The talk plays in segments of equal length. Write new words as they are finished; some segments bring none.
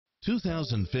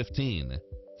2015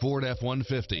 Ford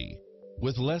F-150.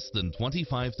 With less than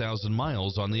 25,000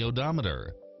 miles on the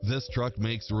odometer, this truck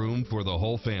makes room for the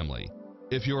whole family.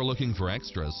 If you're looking for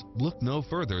extras, look no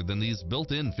further than these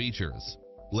built-in features: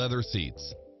 leather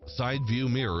seats, side view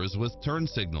mirrors with turn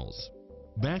signals,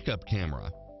 backup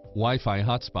camera, Wi-Fi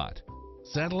hotspot,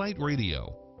 satellite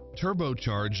radio,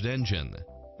 turbocharged engine,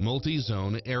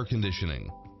 multi-zone air conditioning,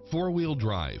 four-wheel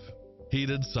drive,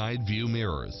 heated side view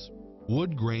mirrors,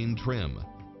 wood grain trim,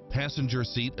 passenger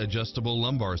seat adjustable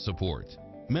lumbar support,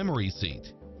 memory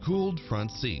seat, cooled front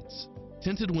seats,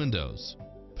 tinted windows,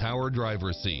 power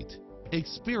driver seat.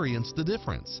 Experience the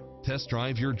difference. Test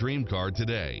drive your dream car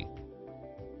today.